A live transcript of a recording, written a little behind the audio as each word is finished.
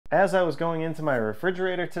As I was going into my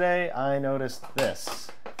refrigerator today, I noticed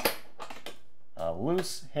this. A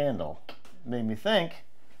loose handle. It made me think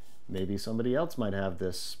maybe somebody else might have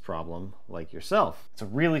this problem like yourself. It's a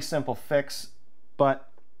really simple fix, but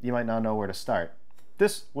you might not know where to start.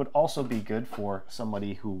 This would also be good for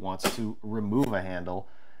somebody who wants to remove a handle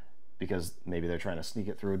because maybe they're trying to sneak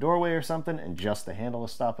it through a doorway or something and just the handle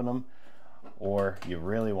is stopping them. Or you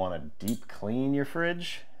really want to deep clean your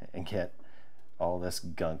fridge and get all this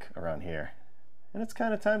gunk around here. And it's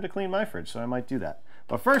kind of time to clean my fridge, so I might do that.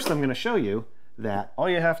 But first I'm going to show you that all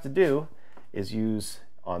you have to do is use,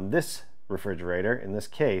 on this refrigerator, in this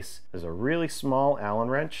case, there's a really small Allen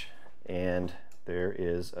wrench and there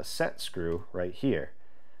is a set screw right here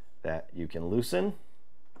that you can loosen,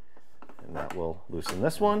 and that will loosen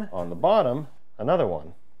this one. On the bottom, another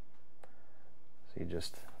one. So you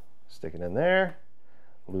just stick it in there,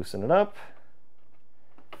 loosen it up,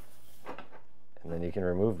 and then you can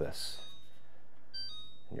remove this.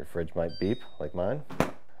 And your fridge might beep like mine.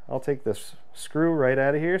 I'll take this screw right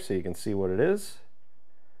out of here so you can see what it is.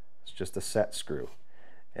 It's just a set screw.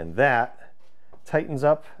 And that tightens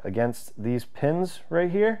up against these pins right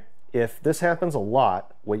here. If this happens a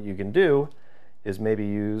lot, what you can do is maybe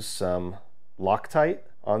use some Loctite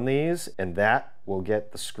on these, and that will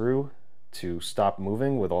get the screw to stop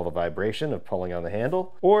moving with all the vibration of pulling on the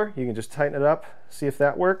handle. Or you can just tighten it up, see if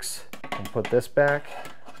that works, and put this back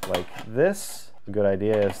like this. A good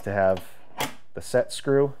idea is to have the set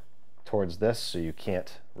screw towards this so you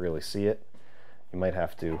can't really see it. You might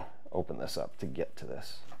have to open this up to get to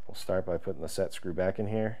this. We'll start by putting the set screw back in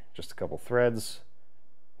here, just a couple threads.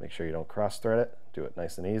 Make sure you don't cross thread it, do it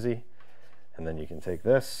nice and easy. And then you can take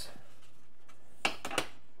this, put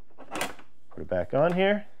it back on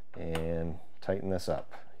here, and tighten this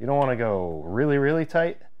up. You don't want to go really, really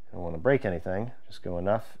tight. You don't want to break anything. Just go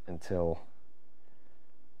enough until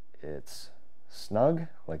it's snug,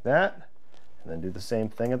 like that. And then do the same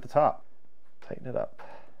thing at the top. Tighten it up.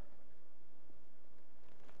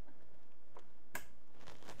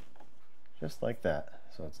 Just like that.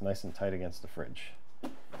 So it's nice and tight against the fridge.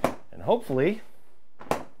 And hopefully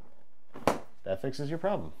that fixes your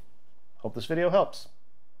problem. Hope this video helps.